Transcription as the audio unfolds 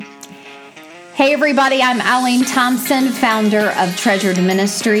Hey everybody, I'm Eileen Thompson, founder of Treasured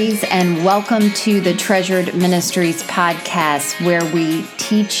Ministries, and welcome to the Treasured Ministries podcast, where we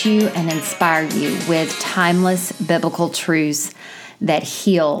teach you and inspire you with timeless biblical truths that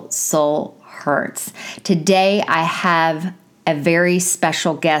heal soul hurts. Today I have a very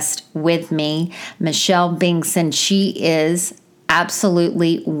special guest with me, Michelle Bengtson. She is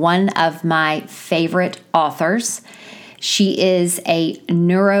absolutely one of my favorite authors. She is a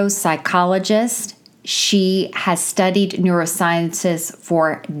neuropsychologist. She has studied neurosciences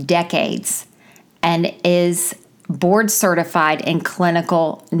for decades and is board certified in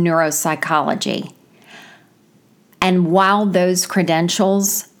clinical neuropsychology. And while those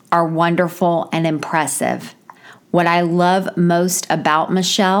credentials are wonderful and impressive, what I love most about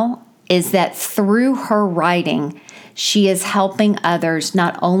Michelle is that through her writing, she is helping others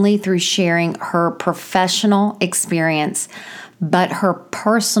not only through sharing her professional experience, but her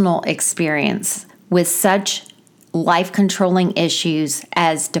personal experience with such life-controlling issues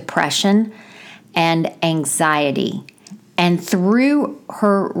as depression and anxiety. And through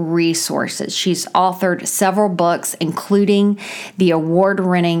her resources, she's authored several books, including the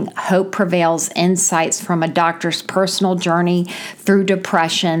award-winning Hope Prevails: Insights from a Doctor's Personal Journey Through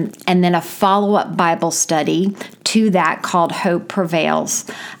Depression, and then a follow-up Bible study to that called Hope Prevails.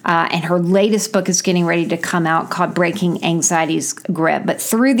 And her latest book is getting ready to come out called Breaking Anxiety's Grip. But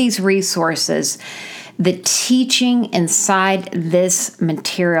through these resources, the teaching inside this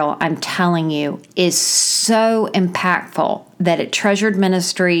material, I'm telling you, is so impactful that at Treasured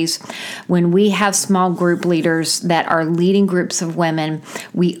Ministries, when we have small group leaders that are leading groups of women,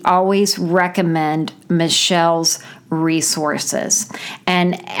 we always recommend Michelle's resources.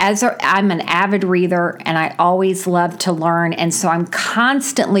 And I'm an avid reader and I always love to learn. And so I'm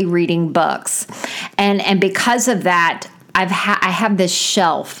constantly reading books. And because of that, I have this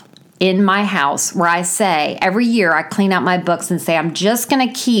shelf in my house where I say every year I clean out my books and say I'm just going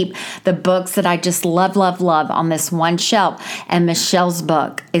to keep the books that I just love on this one shelf. And Michelle's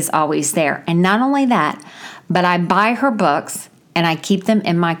book is always there. And not only that, but I buy her books and I keep them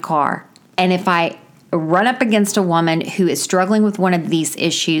in my car. And if I run up against a woman who is struggling with one of these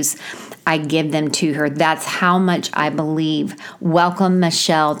issues, I give them to her. That's how much I believe. Welcome,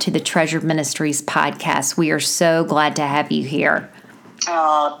 Michelle, to the Treasured Ministries podcast. We are so glad to have you here.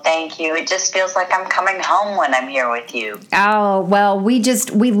 Oh, thank you. It just feels like I'm coming home when I'm here with you. Oh, well, we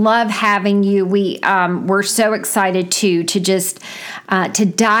love having you. We're so excited to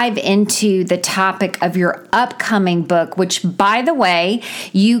dive into the topic of your upcoming book, which, by the way,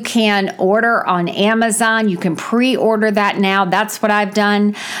 you can order on Amazon. You can pre-order that now. That's what I've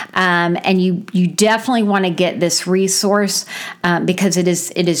done. And you definitely want to get this resource because it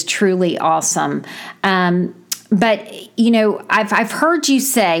is truly awesome. But, you know, I've heard you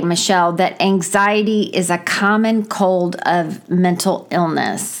say, Michelle, that anxiety is a common cold of mental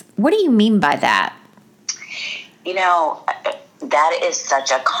illness. What do you mean by that? You know, that is such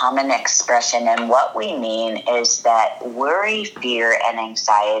a common expression. And what we mean is that worry, fear, and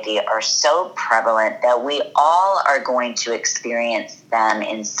anxiety are so prevalent that we all are going to experience them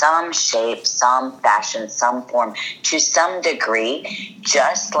in some shape, some fashion, some form, to some degree,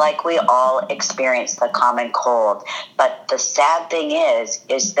 just like we all experience the common cold. But the sad thing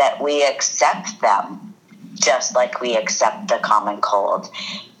is that we accept them just like we accept the common cold.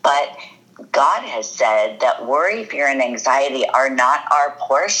 But God has said that worry, fear, and anxiety are not our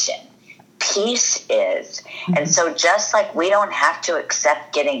portion. Peace is. And so just like we don't have to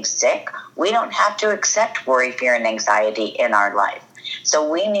accept getting sick, we don't have to accept worry, fear, and anxiety in our life.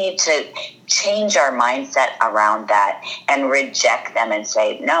 So we need to change our mindset around that and reject them and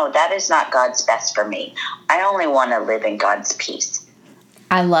say, no, that is not God's best for me. I only want to live in God's peace.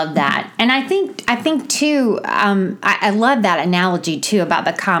 I love that. And I think too, I love that analogy too about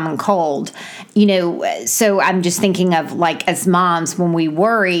the common cold, you know, so I'm just thinking of like as moms, when we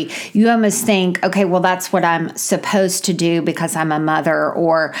worry, you almost think, okay, well, that's what I'm supposed to do because I'm a mother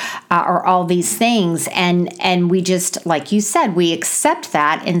or all these things. And we just, like you said, we accept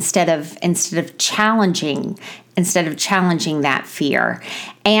that instead of challenging that fear.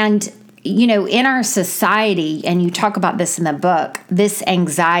 And you know, in our society, and you talk about this in the book, this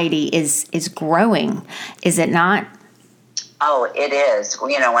anxiety is growing, is it not? Oh, it is.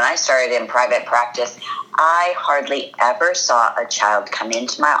 You know, when I started in private practice, I hardly ever saw a child come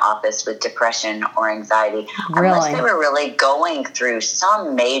into my office with depression or anxiety unless they were really going through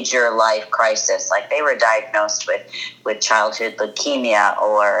some major life crisis, like they were diagnosed with childhood leukemia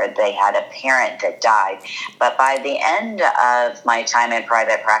or they had a parent that died. But by the end of my time in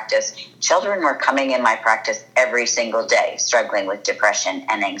private practice, children were coming in my practice every single day struggling with depression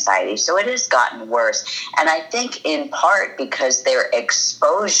and anxiety. So it has gotten worse. And I think in part because their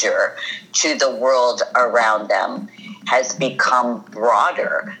exposure to the world around them has become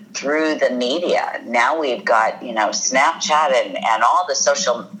broader through the media. Now we've got, Snapchat and all the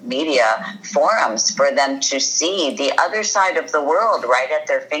social media forums for them to see the other side of the world right at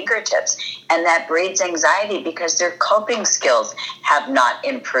their fingertips. And that breeds anxiety because their coping skills have not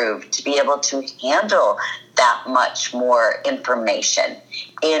improved to be able to handle that much more information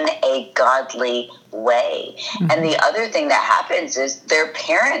in a godly way. Mm-hmm. And the other thing that happens is their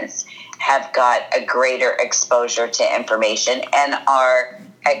parents have got a greater exposure to information and are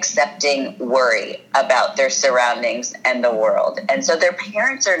accepting worry about their surroundings and the world. And so their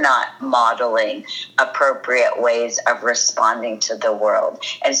parents are not modeling appropriate ways of responding to the world.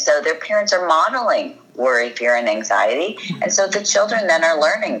 And so their parents are modeling worry, fear, and anxiety. And so the children then are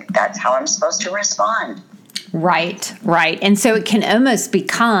learning, that's how I'm supposed to respond. Right. And so it can almost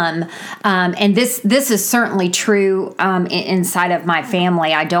become, and this is certainly true inside of my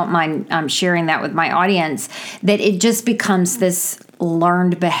family. I don't mind sharing that with my audience, that it just becomes this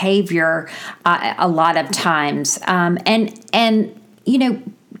learned behavior a lot of times.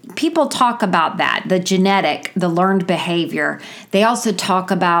 People talk about that, the genetic, the learned behavior. They also talk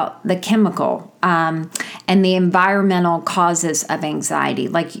about the chemical and the environmental causes of anxiety,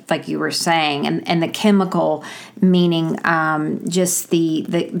 like you were saying, and the chemical meaning just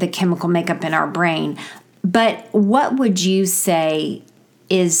the chemical makeup in our brain. But what would you say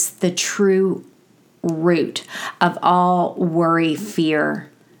is the true root of all worry, fear,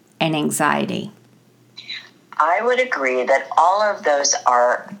 and anxiety? I would agree that all of those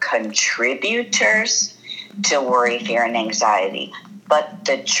are contributors to worry, fear, and anxiety. But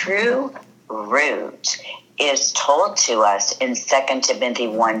the true root is told to us in 2 Timothy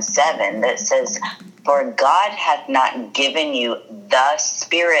 1:7 that says, "For God hath not given you the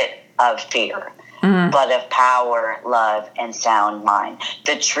spirit of fear, but of power, love, and sound mind."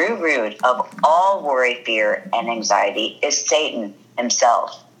 The true root of all worry, fear, and anxiety is Satan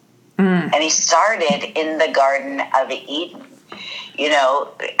himself. And he started in the Garden of Eden.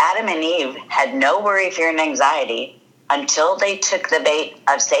 Adam and Eve had no worry, fear, and anxiety until they took the bait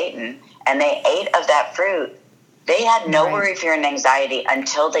of Satan and they ate of that fruit. They had no worry, fear, and anxiety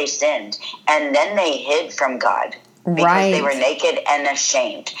until they sinned. And then they hid from God because they were naked and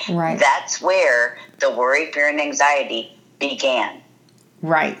ashamed. Right. That's where the worry, fear, and anxiety began.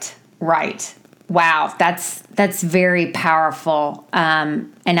 Right. Wow, that's very powerful,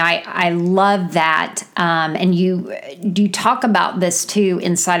 and I love that. And you talk about this too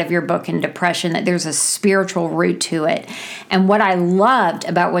inside of your book in Depression, that there's a spiritual root to it. And what I loved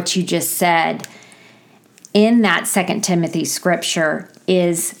about what you just said in that 2 Timothy scripture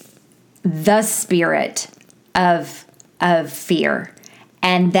is the spirit of fear,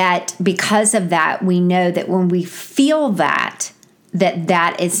 and that because of that, we know that when we feel that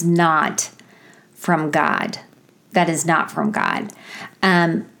is not from God. That is not from God.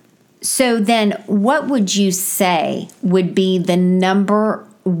 So then what would you say would be the number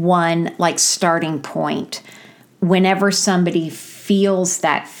one starting point whenever somebody feels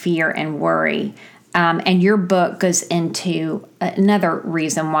that fear and worry? And your book goes into another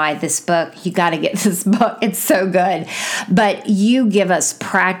reason why this book, you got to get this book. It's so good. But you give us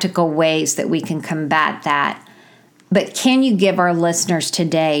practical ways that we can combat that. But can you give our listeners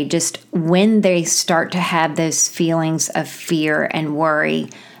today, just when they start to have those feelings of fear and worry,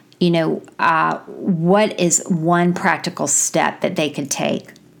 what is one practical step that they could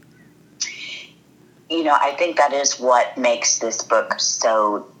take? I think that is what makes this book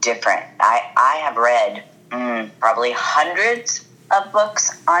so different. I have read probably hundreds of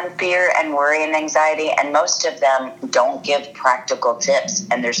books on fear and worry and anxiety, and most of them don't give practical tips,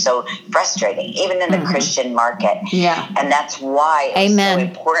 and they're so frustrating, even in the Christian market. Yeah. And that's why it's so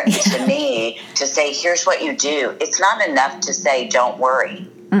important to me to say, here's what you do. It's not enough to say, don't worry.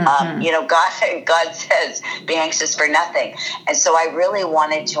 God says, be anxious for nothing. And so I really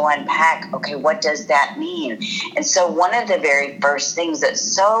wanted to unpack, okay, what does that mean? And so one of the very first things that's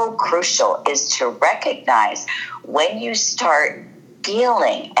so crucial is to recognize when you start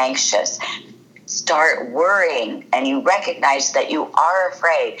feeling anxious, start worrying and you recognize that you are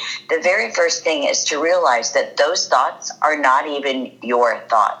afraid, the very first thing is to realize that those thoughts are not even your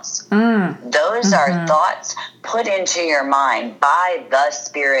thoughts. Those are thoughts put into your mind by the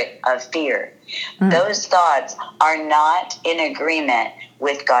spirit of fear. Those thoughts are not in agreement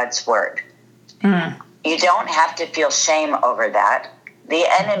with God's word. You don't have to feel shame over that. The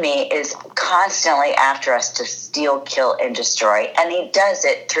enemy is constantly after us to steal, kill, and destroy, and he does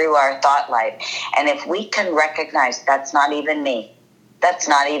it through our thought life. And if we can recognize that's not even me, that's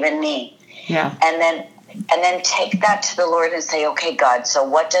not even me, and then take that to the Lord and say, okay, God, so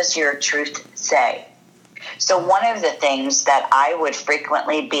what does your truth say? So one of the things that I would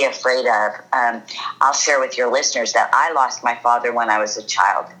frequently be afraid of, I'll share with your listeners that I lost my father when I was a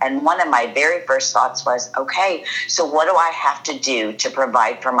child. And one of my very first thoughts was, okay, so what do I have to do to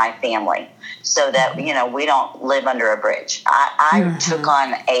provide for my family so that, we don't live under a bridge? I took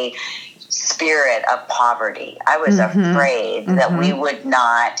on a spirit of poverty. I was afraid that we would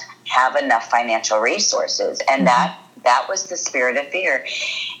not have enough financial resources. And that was the spirit of fear.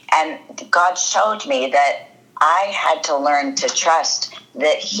 And God showed me that I had to learn to trust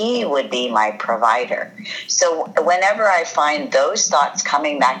that he would be my provider. So whenever I find those thoughts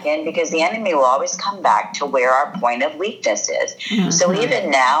coming back in, because the enemy will always come back to where our point of weakness is. So even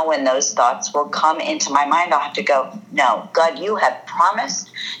now when those thoughts will come into my mind, I'll have to go, no, God, you have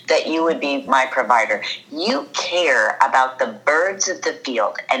promised that you would be my provider. You care about the birds of the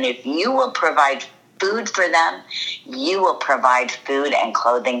field. And if you will provide food for them, you will provide food and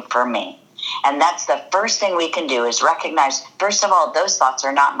clothing for me. And that's the first thing we can do is recognize, first of all, those thoughts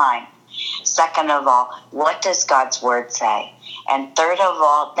are not mine. Second of all, what does God's word say? And third of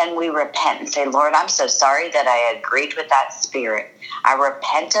all, then we repent and say, Lord, I'm so sorry that I agreed with that spirit. I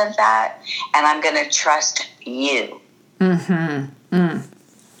repent of that, and I'm going to trust you. And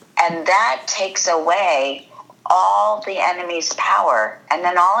that takes away all the enemy's power. And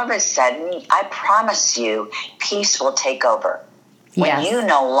then all of a sudden, I promise you, peace will take over. When you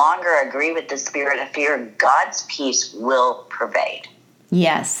no longer agree with the spirit of fear, God's peace will pervade.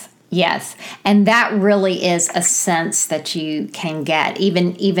 Yes. And that really is a sense that you can get,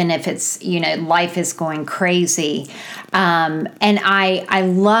 even if it's, life is going crazy. And I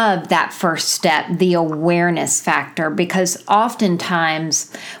love that first step, the awareness factor, because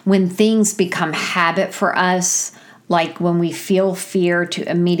oftentimes when things become habit for us, like when we feel fear, to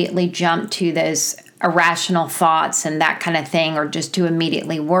immediately jump to those irrational thoughts and that kind of thing, or just to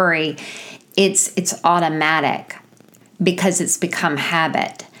immediately worry, it's automatic because it's become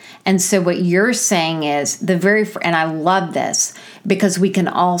habit. And so what you're saying is and I love this because we can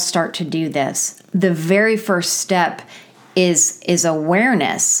all start to do this. The very first step is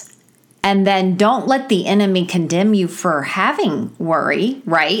awareness. And then don't let the enemy condemn you for having worry,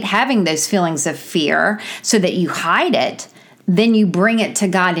 right? Having those feelings of fear so that you hide it. Then you bring it to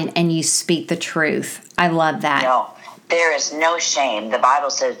God and you speak the truth. I love that. No, there is no shame. The Bible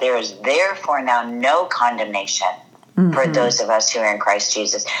says there is therefore now no condemnation for those of us who are in Christ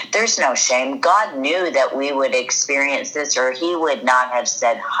Jesus. There's no shame. God knew that we would experience this, or he would not have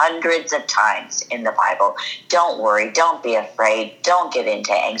said hundreds of times in the Bible, don't worry, don't be afraid, don't get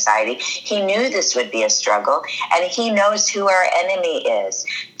into anxiety. He knew this would be a struggle, and he knows who our enemy is.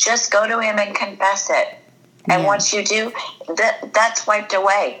 Just go to him and confess it. And once you do, that's wiped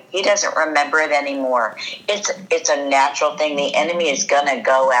away. He doesn't remember it anymore. It's a natural thing. The enemy is going to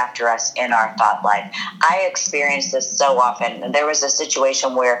go after us in our thought life. I experienced this so often. There was a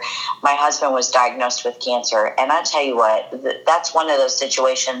situation where my husband was diagnosed with cancer. And I tell you what, that's one of those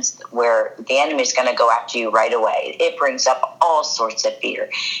situations where the enemy is going to go after you right away. It brings up all sorts of fear.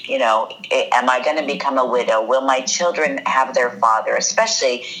 Am I going to become a widow? Will my children have their father?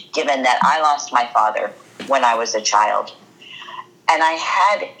 Especially given that I lost my father when I was a child. And I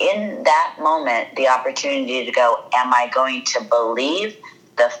had in that moment the opportunity to go, am I going to believe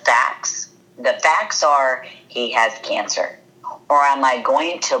the facts? The facts are he has cancer. Or am I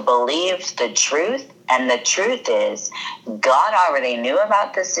going to believe the truth? And the truth is, God already knew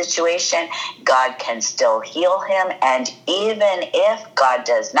about the situation. God can still heal him. And even if God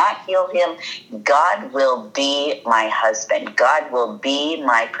does not heal him, God will be my husband. God will be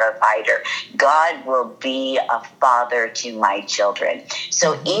my provider. God will be a father to my children.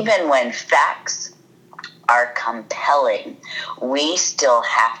 So even when facts are compelling, we still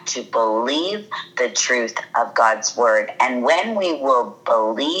have to believe the truth of God's word. And when we will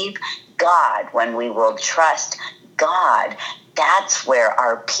believe God, when we will trust God, that's where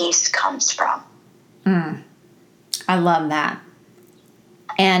our peace comes from. I love that.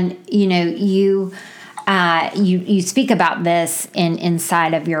 And you speak about this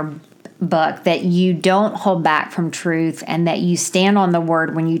inside of your book that you don't hold back from truth and that you stand on the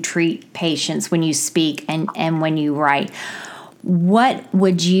word when you treat patients, when you speak, and when you write. What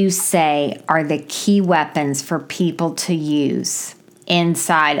would you say are the key weapons for people to use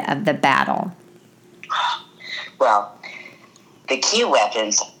inside of the battle? Well, the key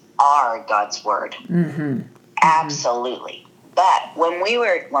weapons are God's word. Mm-hmm. Absolutely. But when we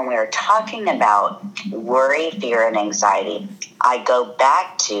were talking about worry, fear, and anxiety, I go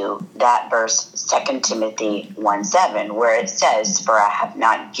back to that verse, 2 Timothy 1:7, where it says, "For I have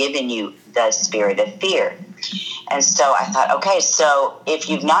not given you the spirit of fear." And so I thought, okay, so if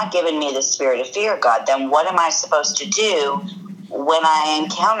you've not given me the spirit of fear, God, then what am I supposed to do when I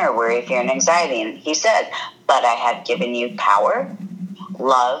encounter worry, fear, and anxiety? And he said, "But I have given you power,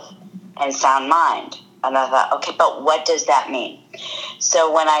 love, and sound mind." And I thought, okay, but what does that mean?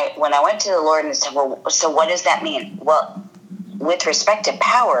 So when I went to the Lord and said, well, so what does that mean? Well, with respect to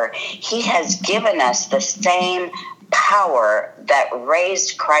power, he has given us the same power that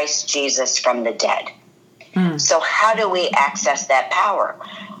raised Christ Jesus from the dead. So how do we access that power?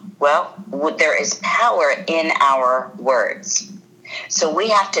 Well, there is power in our words. So we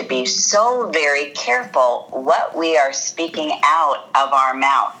have to be so very careful what we are speaking out of our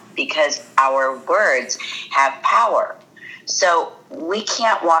mouth, because our words have power. So we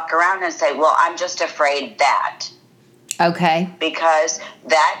can't walk around and say, well, I'm just afraid that. Okay. Because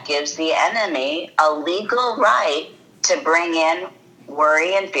that gives the enemy a legal right to bring in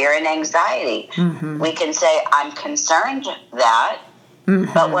worry and fear and anxiety. Mm-hmm. We can say, I'm concerned that,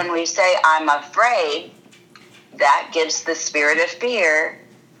 mm-hmm. but when we say, I'm afraid, that gives the spirit of fear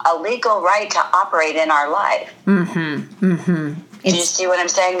a legal right to operate in our life. Mm-hmm. Mm-hmm. Do you see what I'm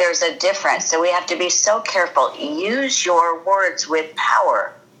saying? There's a difference. So we have to be so careful. Use your words with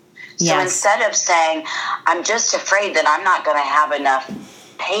power. So yes. Instead of saying, I'm just afraid that I'm not going to have enough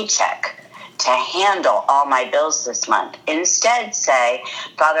paycheck to handle all my bills this month, instead say,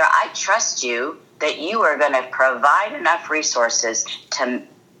 Father, I trust you that you are going to provide enough resources to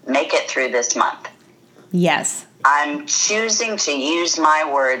make it through this month. Yes. I'm choosing to use my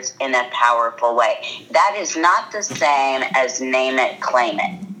words in a powerful way. That is not the same as name it, claim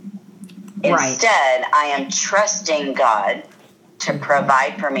it. Right. Instead, I am trusting God to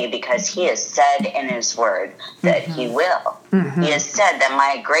provide for me because he has said in his word that mm-hmm. he will. Mm-hmm. He has said that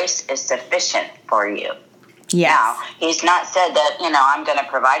my grace is sufficient for you. Yes. Now, he's not said that, I'm going to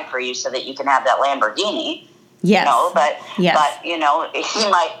provide for you so that you can have that Lamborghini. Yes. But he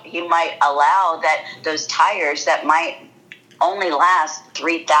might allow that those tires that might only last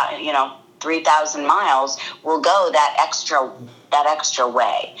 3,000 miles will go that extra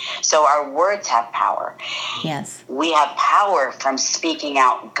way. So our words have power. Yes. We have power from speaking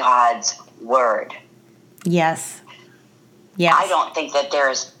out God's word. Yes. Yes. I don't think that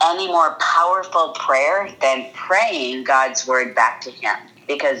there is any more powerful prayer than praying God's word back to him.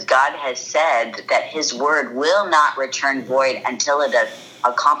 Because God has said that his word will not return void until it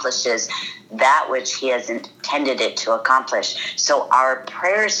accomplishes that which he has intended it to accomplish. So our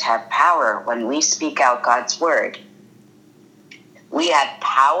prayers have power when we speak out God's word. We have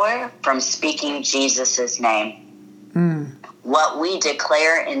power from speaking Jesus' name. Mm. What we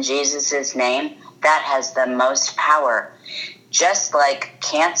declare in Jesus' name, that has the most power. Just like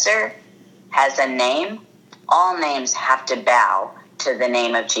cancer has a name, all names have to bow to the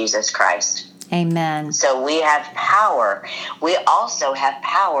name of Jesus Christ. Amen. So we have power. We also have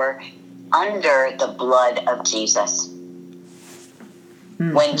power under the blood of Jesus.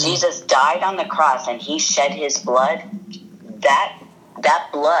 Mm-hmm. When Jesus died on the cross and he shed his blood, that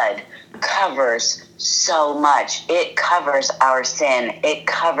blood covers so much. It covers our sin. It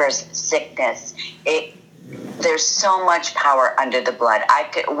covers sickness. There's so much power under the blood.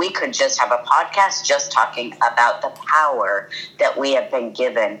 We could just have a podcast just talking about the power that we have been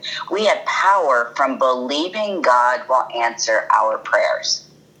given. We have power from believing God will answer our prayers.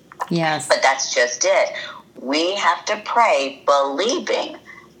 Yes. But that's just it. We have to pray believing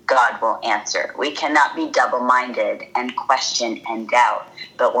God will answer. We cannot be double-minded and question and doubt.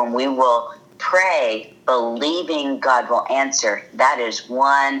 But when we will pray believing God will answer, that is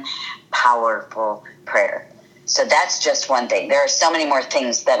one powerful prayer. So that's just one thing. There are so many more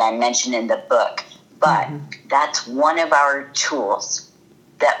things that I mentioned in the book, but that's one of our tools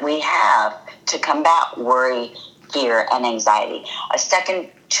that we have to combat worry, fear, and anxiety. A second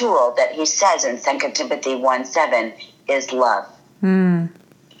tool that he says in 2 Timothy 1:7 is love.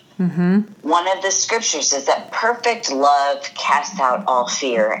 Mm-hmm. One of the scriptures is that perfect love casts out all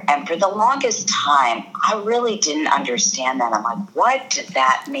fear. And for the longest time, I really didn't understand that. I'm like, what does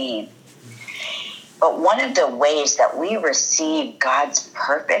that mean? But one of the ways that we receive God's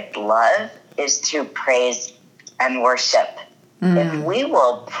perfect love is through praise and worship. If we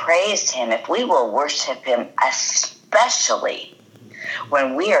will praise him, if we will worship him, especially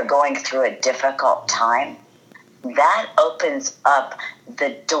when we are going through a difficult time, that opens up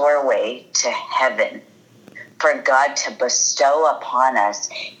the doorway to heaven for God to bestow upon us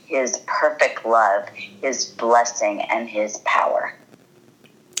his perfect love, his blessing, and his power.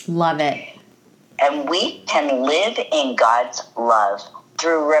 Love it. And we can live in God's love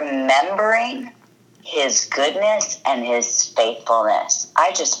through remembering his goodness and his faithfulness.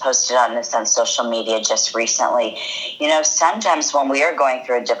 I just posted on this on social media just recently. You know, sometimes when we are going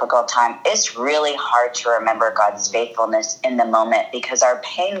through a difficult time, it's really hard to remember God's faithfulness in the moment because our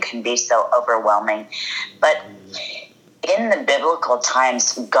pain can be so overwhelming. But in the biblical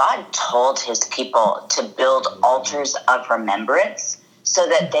times, God told his people to build altars of remembrance so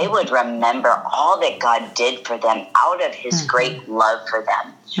that they would remember all that God did for them out of his great love for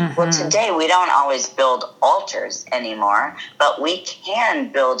them. Well, today we don't always build altars anymore, but we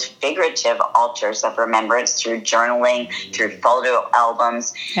can build figurative altars of remembrance through journaling, through photo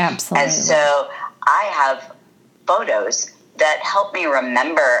albums. Absolutely. And so I have photos that help me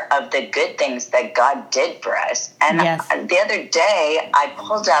remember of the good things that God did for us. And the other day, I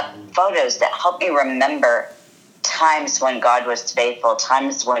pulled up photos that help me remember times when God was faithful,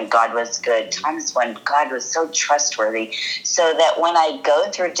 times when God was good, times when God was so trustworthy, so that when I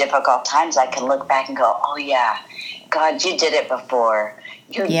go through difficult times, I can look back and go, oh yeah, God, you did it before.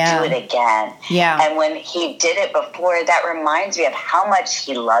 You do it again. Yeah. And when he did it before, that reminds me of how much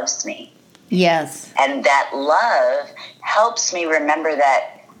he loves me. Yes. And that love helps me remember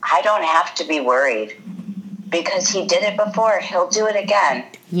that I don't have to be worried because he did it before. He'll do it again.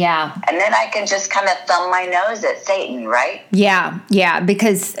 Yeah. And then I can just kind of thumb my nose at Satan, right? Yeah. Yeah.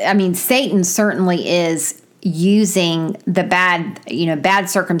 Because, I mean, Satan certainly is using the bad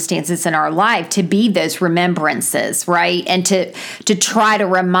circumstances in our life to be those remembrances, right? And to try to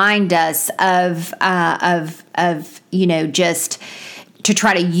remind us of just to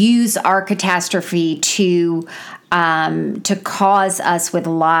try to use our catastrophe to cause us with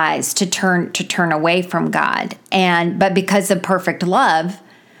lies to turn away from God. But because of perfect love,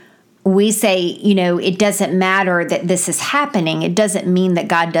 we say, it doesn't matter that this is happening. It doesn't mean that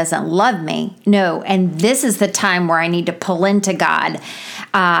God doesn't love me. No. And this is the time where I need to pull into God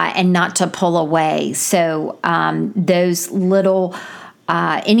and not to pull away. So those little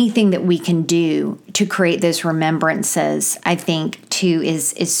anything that we can do to create those remembrances, I think, too,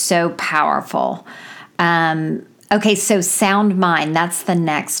 is so powerful. Okay, so sound mind, that's the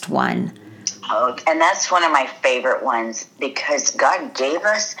next one. Oh, and that's one of my favorite ones because God gave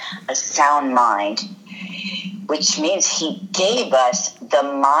us a sound mind, which means he gave us the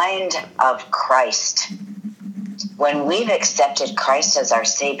mind of Christ. When we've accepted Christ as our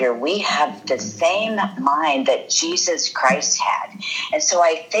Savior, we have the same mind that Jesus Christ had. And so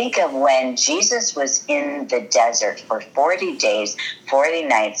I think of when Jesus was in the desert for 40 days, 40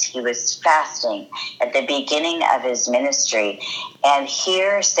 nights, he was fasting at the beginning of his ministry. And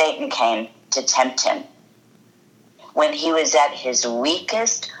here Satan came to tempt him when he was at his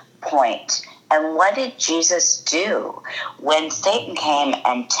weakest point. And what did Jesus do? When Satan came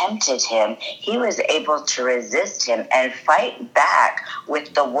and tempted him, he was able to resist him and fight back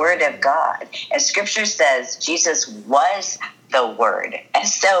with the word of God. And scripture says Jesus was the word. And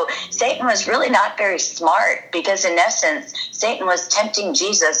so Satan was really not very smart because in essence, Satan was tempting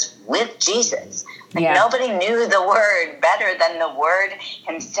Jesus with Jesus. Nobody knew the word better than the word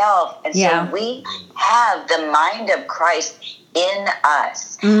himself. And so we have the mind of Christ in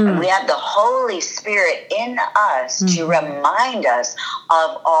us. And we have the Holy Spirit in us to remind us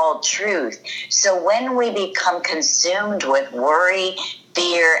of all truth. So when we become consumed with worry,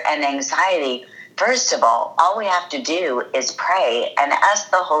 fear, and anxiety, first of all we have to do is pray and ask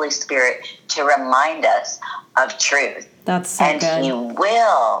the Holy Spirit to remind us of truth. That's so good. And he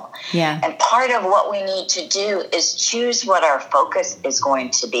will. Yeah. And part of what we need to do is choose what our focus is going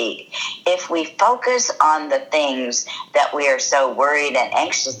to be. If we focus on the things that we are so worried and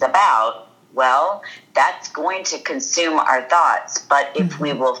anxious about, well, that's going to consume our thoughts. But if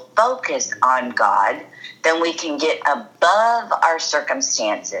we will focus on God, then we can get above our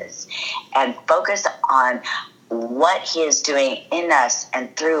circumstances and focus on what he is doing in us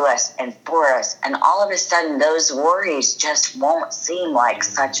and through us and for us. And all of a sudden, those worries just won't seem like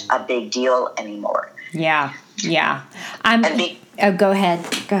such a big deal anymore. Yeah. Yeah. Go ahead.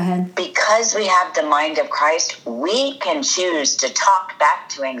 Because we have the mind of Christ, we can choose to talk back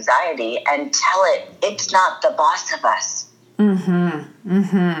to anxiety and tell it it's not the boss of us.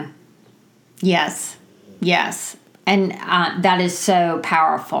 Yes. Yes. And that is so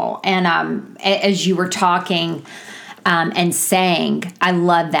powerful. And as you were talking and saying, I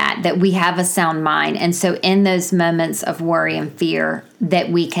love that we have a sound mind. And so in those moments of worry and fear, that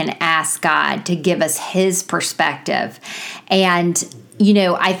we can ask God to give us his perspective. And,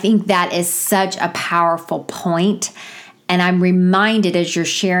 I think that is such a powerful point. And I'm reminded as you're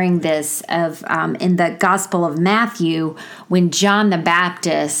sharing this of in the Gospel of Matthew, when John the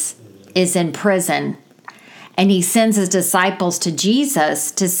Baptist is in prison and he sends his disciples to Jesus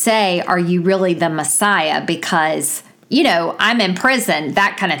to say, are you really the Messiah? Because, I'm in prison,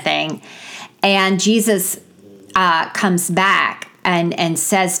 that kind of thing. And Jesus comes back and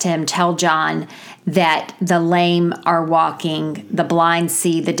says to him, tell John that the lame are walking, the blind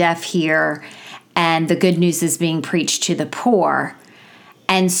see, the deaf hear, and the good news is being preached to the poor.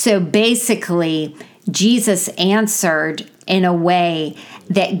 And so basically, Jesus answered in a way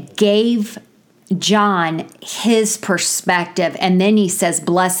that gave John his perspective. And then he says,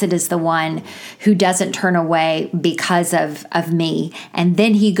 blessed is the one who doesn't turn away because of me. And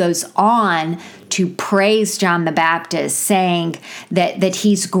then he goes on to praise John the Baptist, saying that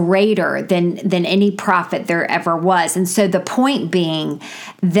he's greater than any prophet there ever was. And so the point being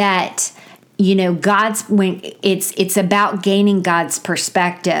that it's about gaining God's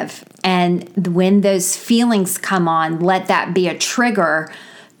perspective. And when those feelings come on, let that be a trigger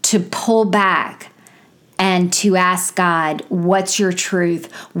to pull back and to ask God, what's your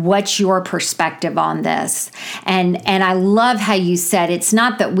truth? What's your perspective on this? And I love how you said, it's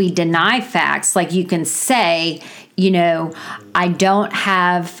not that we deny facts. Like you can say, I don't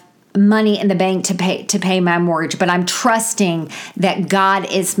have money in the bank to pay my mortgage, but I'm trusting that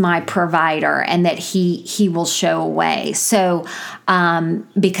God is my provider and that he will show a way. So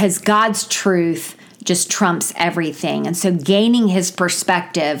because God's truth just trumps everything. And so gaining his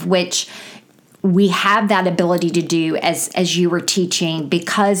perspective, which we have that ability to do as you were teaching,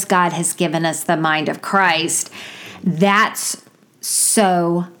 because God has given us the mind of Christ, that's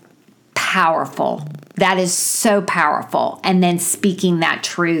so powerful. That is so powerful. And then speaking that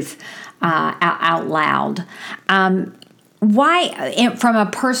truth out loud. Why, from a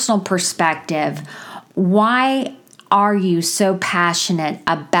personal perspective, why are you so passionate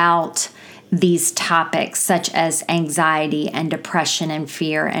about these topics such as anxiety and depression and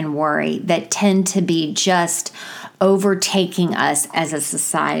fear and worry that tend to be just overtaking us as a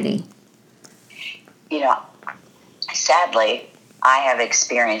society? Sadly, I have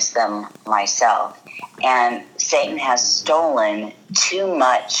experienced them myself, and Satan has stolen too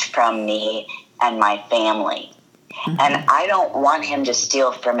much from me and my family. Mm-hmm. And I don't want him to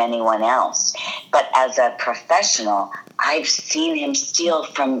steal from anyone else. But as a professional, I've seen him steal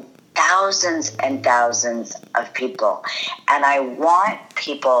from thousands and thousands of people. And I want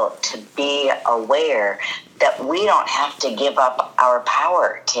people to be aware that we don't have to give up our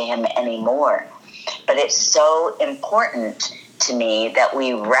power to him anymore. But it's so important to me that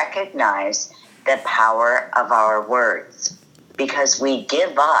we recognize the power of our words, because we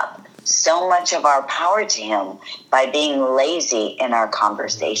give up so much of our power to him by being lazy in our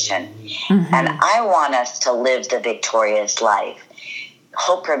conversation. Mm-hmm. And I want us to live the victorious life.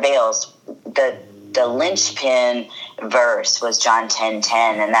 Hope prevails. The linchpin verse was John 10:10,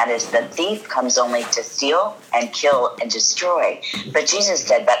 and that is, the thief comes only to steal and kill and destroy. But Jesus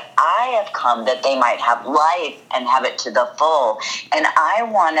said, but I have come that they might have life and have it to the full. And I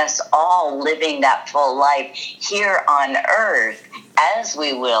want us all living that full life here on earth as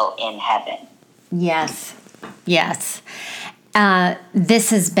we will in heaven. Yes. This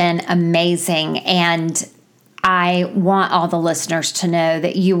has been amazing, and I want all the listeners to know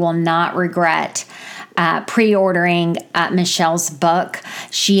that you will not regret pre-ordering Michelle's book.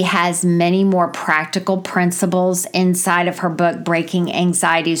 She has many more practical principles inside of her book, Breaking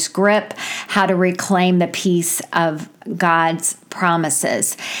Anxiety's Grip, How to Reclaim the Peace of God's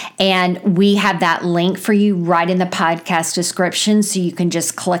Promises. And we have that link for you right in the podcast description, so you can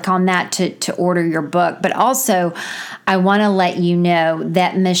just click on that to order your book. But also, I want to let you know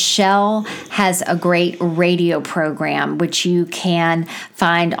that Michelle has a great radio program, which you can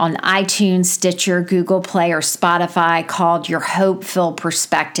find on iTunes, Stitcher, Google Play, or Spotify, called Your Hope-Filled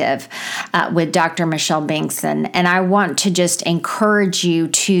Perspective with Dr. Michelle Binkson. And I want to just encourage you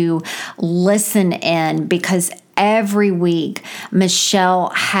to listen in, because every week, Michelle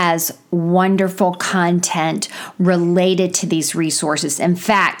has wonderful content related to these resources. In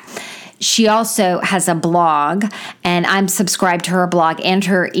fact, she also has a blog, and I'm subscribed to her blog and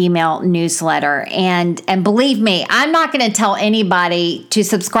her email newsletter. And believe me, I'm not going to tell anybody to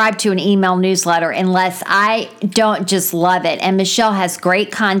subscribe to an email newsletter unless I don't just love it. And Michelle has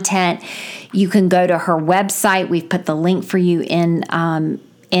great content. You can go to her website. We've put the link for you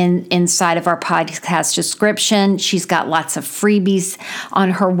inside of our podcast description. She's got lots of freebies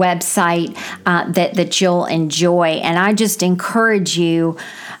on her website that you'll enjoy. And I just encourage you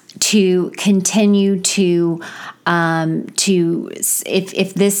to continue to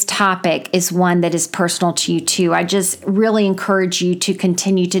if this topic is one that is personal to you too, I just really encourage you to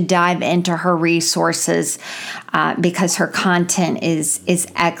continue to dive into her resources because her content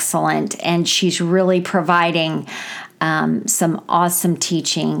is excellent, and she's really providing some awesome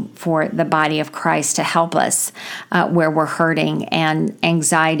teaching for the body of Christ to help us where we're hurting. And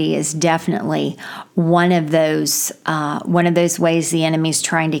anxiety is definitely one of those ways the enemy's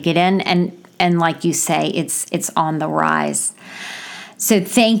trying to get in. And like you say, it's on the rise. So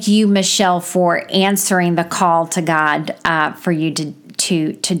thank you, Michelle, for answering the call to God for you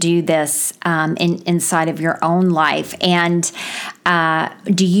to do this inside of your own life. And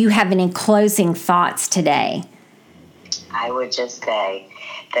do you have any closing thoughts today? I would just say,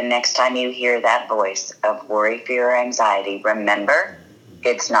 the next time you hear that voice of worry, fear, or anxiety, remember,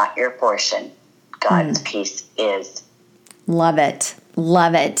 it's not your portion. God's peace is. Love it.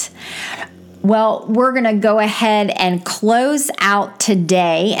 Love it. Well, we're going to go ahead and close out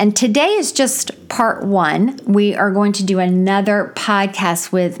today. And today is just part one. We are going to do another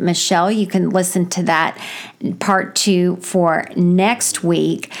podcast with Michelle. You can listen to that part two for next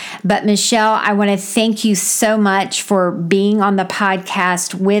week. But Michelle, I want to thank you so much for being on the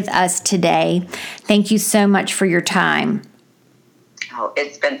podcast with us today. Thank you so much for your time. Oh,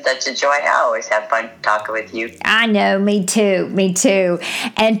 it's been such a joy. I always have fun talking with you. I know, me too.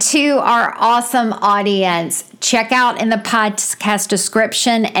 And to our awesome audience, check out in the podcast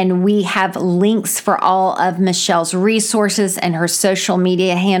description, and we have links for all of Michelle's resources and her social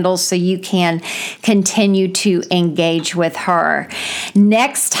media handles so you can continue to engage with her.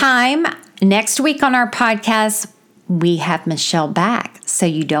 Next week on our podcast, we have Michelle back, so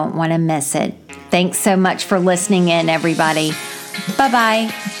you don't want to miss it. Thanks so much for listening in, everybody.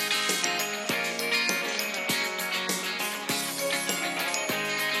 Bye-bye.